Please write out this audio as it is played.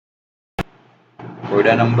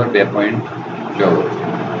કોયડા number 2.14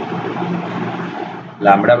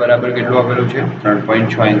 લાંબડા બરાબર કેટલું આપેલું છે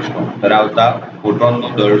 3.6 એંગસ્ટ્રોમ ધરાવતા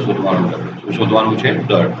ફોટોનનું દળ શોધવાનું છે. શું શોધવાનું છે?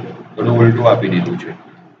 દળ. થોડું ઉલટું આપી દીધું છે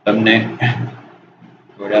તમને.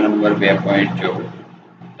 કોયડા નંબર 2.14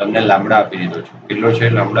 તમને લાંબડા આપી દીધો છે. કેટલો છે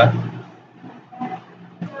લાંબડા?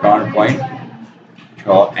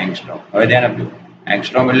 3.6 એંગસ્ટ્રોમ. હવે ધ્યાન આપજો,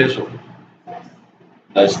 એંગસ્ટ્રોમ એટલે શું?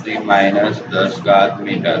 10⁻10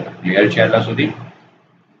 મીટર. ક્લિયર છે આટલા સુધી?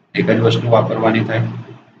 એક જ વસ્તુ વાપરવાની થાય,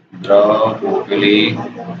 દ્રવ્યલી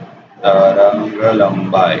તરંગ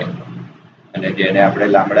લંબાઈ, અને જેને આપણે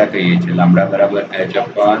લાંબડા કહીએ છીએ. લાંબડા બરાબર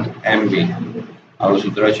h/mv આવું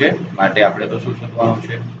સૂત્ર છે. માટે આપણે તો શું શોધવાનું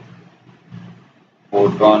છે?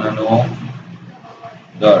 ફોટોનનું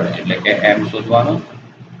દળ એટલે કે m શોધવાનું.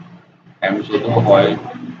 m શોધવું હોય,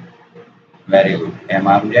 વેરી ગુડ. m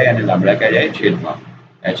આમ જાય અને લાંબડા ક્યાં જાય? છેદમાં.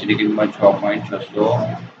 h ની કિંમત 6.626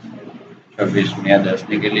 × 10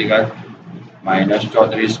 ની કેટલી ઘાત?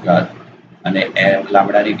 -34 ઘાત. અને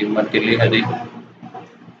લાંબડાની કિંમત કેટલી હતી?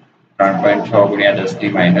 3.6 × 10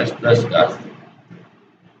 ની -10 ઘાત.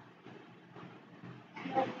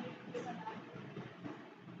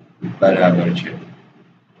 બરાબર છે.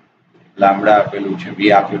 લાંબડા આપેલું છે,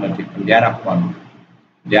 બી આપ્યું નથી. પણ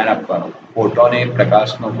ધ્યાન આપવાનું ફોટોન એ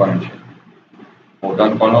પ્રકાશનો કણ છે.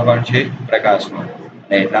 ફોટોન કોનો કણ છે? પ્રકાશનો.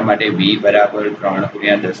 અને એટલા માટે v બરાબર 3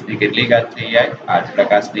 × 10 ની કેટલી ઘાત થઈ જાય? 8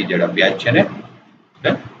 પ્રકાશની ઝડપ. યાદ છે ને?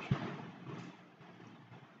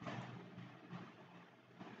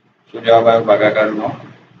 શું જવાબ આવ્યો ભાગાકારનો?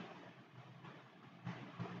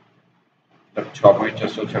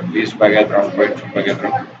 6.626 /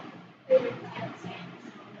 3.6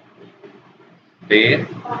 13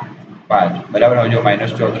 5. બરાબર. હવે જો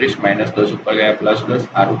 -34 -10 ઉપર ગયા, +10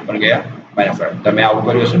 8 ઉપર ગયા, -8. તમે આવું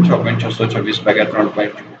કર્યું હશે ને 6.626 /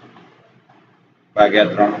 3.3.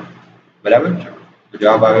 બરાબર. તો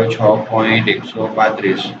જવાબ આવ્યો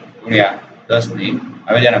 6.135 × 10 ની.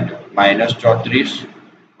 હવે ધ્યાન આપજો, -34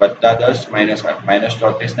 + 10 - 8.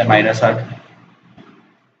 -34 ને -8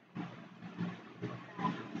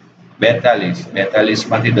 42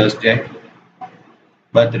 માંથી 10 જાય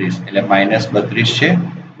 32 એટલે -32 છે.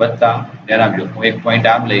 વત્તા, ધ્યાન આપજો, હું એક પોઈન્ટ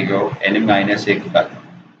આમ લઈ ગયો, એની -1 ઘાત.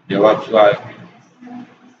 જવાબ શું આવ્યો?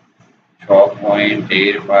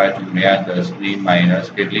 6.135 × 10 ની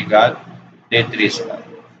 - કેટલી ઘાત? 33 ઘાત.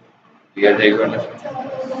 ક્લિયર થઈ ગયું?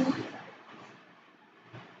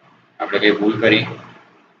 આપણે કઈ ભૂલ કરી?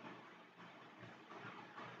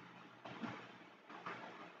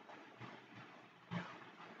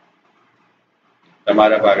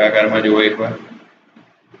 તમારા ભાગાકારમાં જુઓ એકવાર.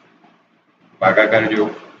 ભાગાકાર જુઓ.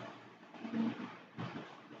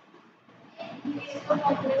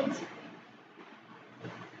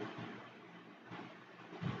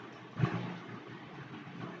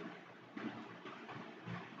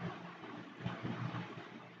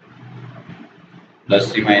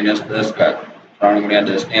 -10 ઘાત 3 ×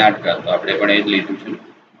 10 ની 8 ઘાત. તો આપણે પણ એ જ લીધું છે.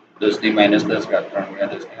 10 ની -10 ઘાત 3 ×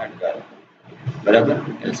 10 ની 8 ઘાત. બરાબર.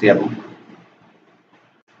 એલસીએમ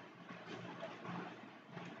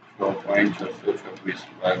 6.626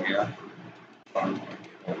 ભાગ્યા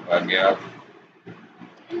 3.6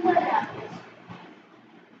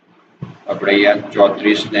 આપણે અહીંયા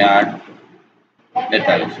 34 ને 8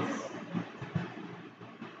 42.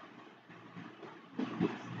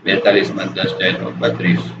 42 માં 10 જાય તો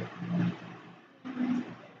 32.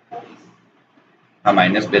 હા,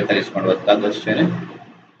 -42 પણ +10 છે ને,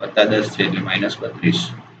 +10 છે એટલે -32.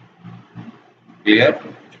 ક્લિયર?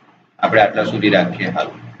 આપણે આટલા સુધી રાખીએ હાલ.